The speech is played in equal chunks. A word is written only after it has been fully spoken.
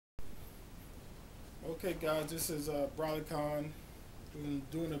Okay guys, this is BrotherCon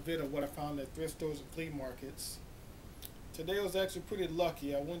doing a vid of what I found at thrift stores and flea markets. Today I was actually pretty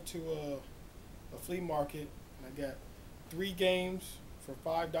lucky. I went to a flea market and I got 3 games for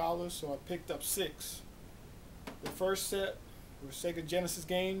 $5, so I picked up 6. The first set were Sega Genesis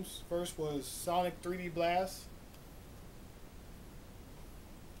games. First was Sonic 3D Blast,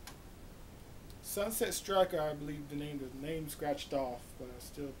 Sunset Striker, I believe the name scratched off, but I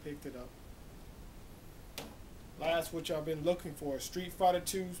still picked it up. Last, which I've been looking for, Street Fighter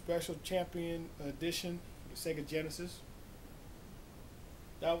 2 Special Champion Edition for Sega Genesis.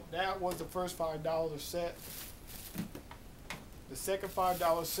 That was the first $5 set. The second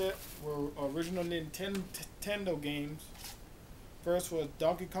 $5 set were original Nintendo games. First was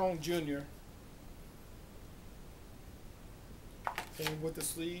Donkey Kong Jr. Came with the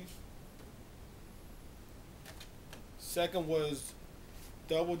sleeve. Second was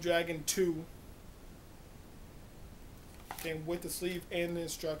Double Dragon 2. Came with the sleeve and the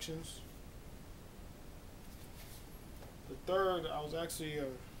instructions. The third, I was actually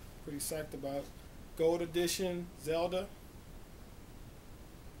pretty psyched about. Gold Edition Zelda.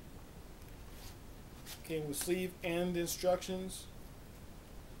 Came with sleeve and instructions.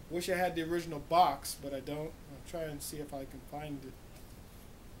 Wish I had the original box, but I don't. I'll try and see if I can find it.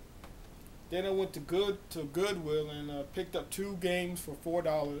 Then I went to Goodwill and picked up 2 games for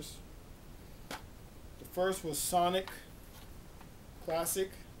 $4. The first was Sonic Classic,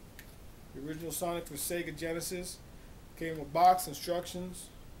 the original Sonic for Sega Genesis. Came with box instructions.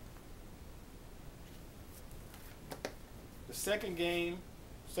 The second game,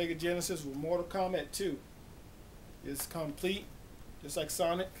 Sega Genesis, was Mortal Kombat 2. It's complete, just like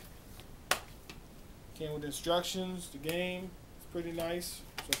Sonic. Came with instructions, the game. It's pretty nice.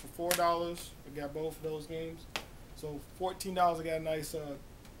 So for $4, I got both of those games. So $14, I got a nice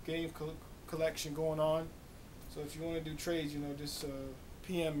game collection going on. So if you want to do trades, just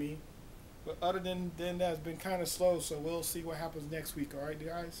PM me. But other than that, it's been kind of slow, so we'll see what happens next week. All right,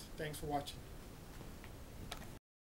 guys? Thanks for watching.